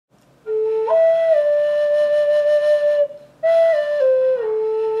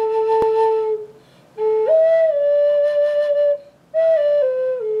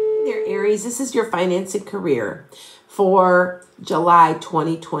is your finance and career for July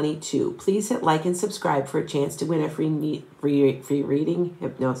 2022. Please hit like and subscribe for a chance to win a free reading,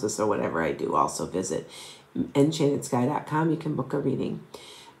 hypnosis, or whatever I do. Also visit Lana'sEnchantedSkye.com. You can book a reading.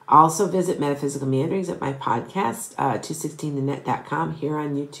 Also visit Metaphysical Meanderings at my podcast, 216thenet.com here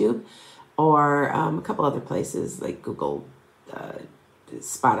on YouTube, or a couple other places like Google,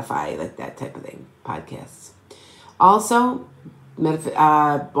 Spotify, like that type of thing, podcasts. Also,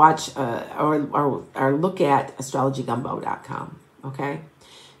 watch or look at astrologygumbo.com, okay?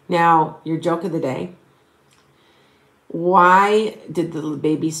 Now, your joke of the day. Why did the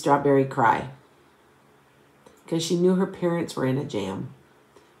baby strawberry cry? Because she knew her parents were in a jam.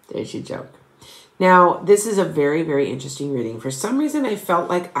 There's your joke. Now, this is a very, very interesting reading. For some reason, I felt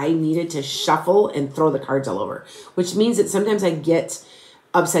like I needed to shuffle and throw the cards all over, which means that sometimes I get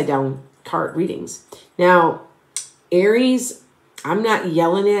upside down card readings. Now, Aries, I'm not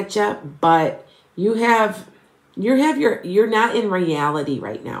yelling at you, but you're not in reality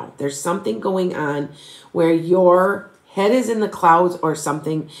right now. There's something going on where your head is in the clouds or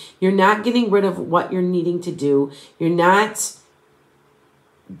something. You're not getting rid of what you're needing to do. You're not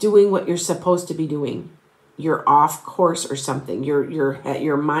doing what you're supposed to be doing. You're off course or something.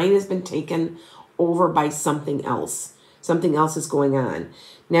 Your mind has been taken over by something else. Something else is going on.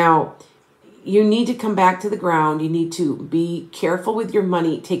 Now, you need to come back to the ground. You need to be careful with your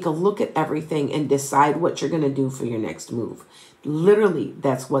money. Take a look at everything and decide what you're going to do for your next move. Literally,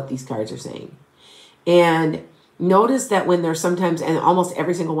 that's what these cards are saying. And notice that when there's sometimes, and almost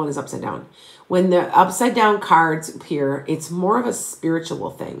every single one is upside down, when the upside down cards appear, it's more of a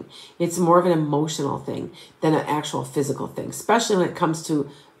spiritual thing. It's more of an emotional thing than an actual physical thing, especially when it comes to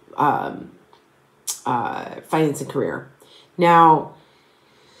finance and career. Now,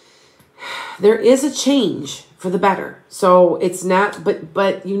 there is a change for the better. So it's not,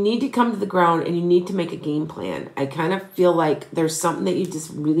 but you need to come to the ground and you need to make a game plan. I kind of feel like there's something that you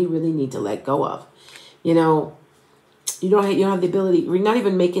just really, really need to let go of. You know, you don't have the ability, you're not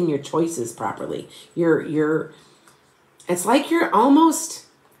even making your choices properly. It's like you're almost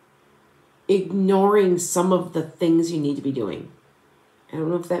ignoring some of the things you need to be doing. I don't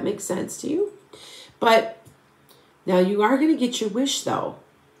know if that makes sense to you, but now you are going to get your wish though.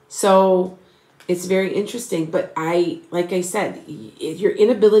 So it's very interesting, but like I said, your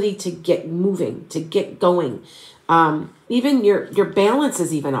inability to get moving, to get going, even your balance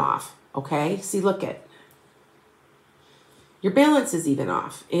is even off. Okay. See, look at your balance is even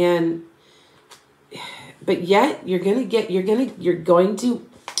off. But yet you're going to,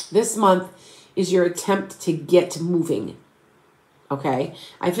 this month is your attempt to get moving. Okay.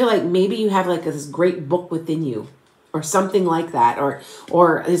 I feel like maybe you have like this great book within you or something like that, or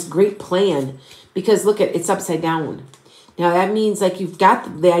this great plan, because look at, it's upside down. Now that means like you've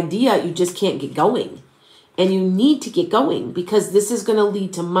got the idea, you just can't get going, and you need to get going because this is going to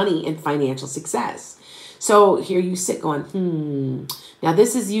lead to money and financial success. So here you sit going, Now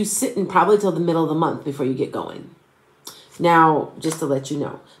this is you sitting probably till the middle of the month before you get going. Now, just to let you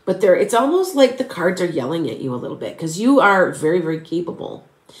know, but it's almost like the cards are yelling at you a little bit because you are very, very capable,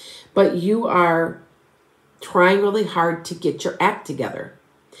 but you are trying really hard to get your act together.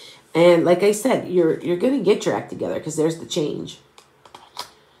 And like I said, you're going to get your act together because there's the change.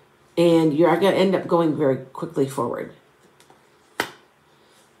 And you're going to end up going very quickly forward.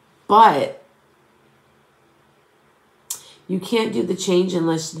 But you can't do the change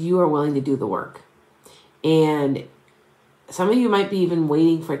unless you are willing to do the work. And some of you might be even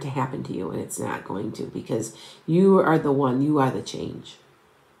waiting for it to happen to you, and it's not going to, because you are the one, you are the change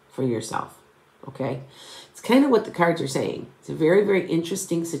for yourself. Okay? It's kind of what the cards are saying. It's a very, very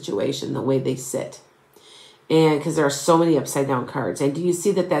interesting situation, the way they sit. And because there are so many upside down cards. And do you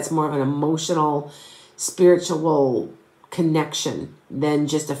see that that's more of an emotional, spiritual connection than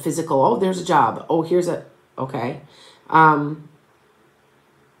just a physical, oh, there's a job. Oh, here's a, okay. I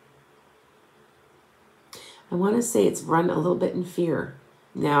want to say it's run a little bit in fear.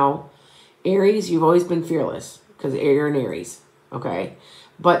 Now, Aries, you've always been fearless because you're an Aries, okay?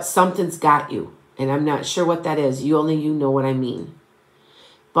 But something's got you, and I'm not sure what that is. You know what I mean.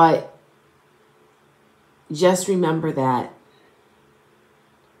 But just remember that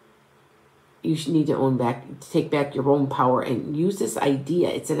you need to take back your own power and use this idea.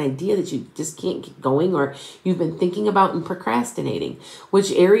 It's an idea that you just can't get going, or you've been thinking about and procrastinating,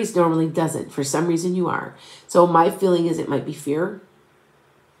 which Aries normally doesn't. For some reason you are. So my feeling is it might be fear.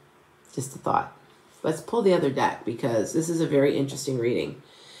 Just a thought. Let's pull the other deck because this is a very interesting reading.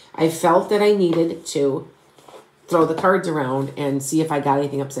 I felt that I needed to throw the cards around and see if I got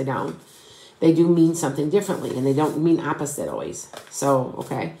anything upside down. They do mean something differently, and they don't mean opposite always. So,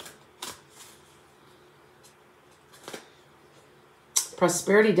 okay.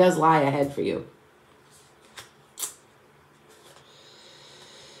 Prosperity does lie ahead for you.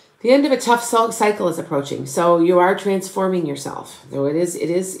 The end of a tough cycle is approaching. So you are transforming yourself. Though it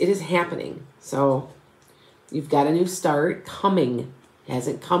is happening. So you've got a new start coming. It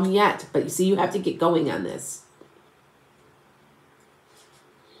hasn't come yet, but you see, you have to get going on this.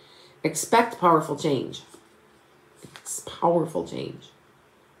 Expect powerful change. It's powerful change.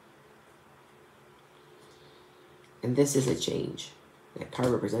 And this is a change. That card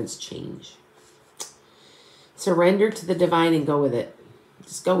represents change. Surrender to the divine and go with it.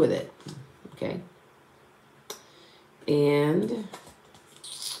 Just go with it. Okay? And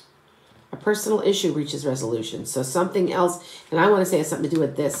a personal issue reaches resolution. So something else, and I want to say it has something to do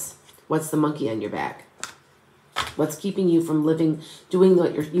with this. What's the monkey on your back? What's keeping you from doing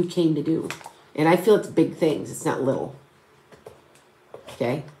what you came to do? And I feel it's big things. It's not little.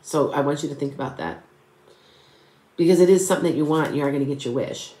 Okay? So I want you to think about that. Because it is something that you want. You are going to get your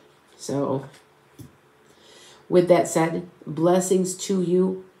wish. So, with that said, blessings to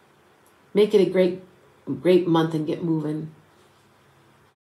you. Make it a great month and get moving.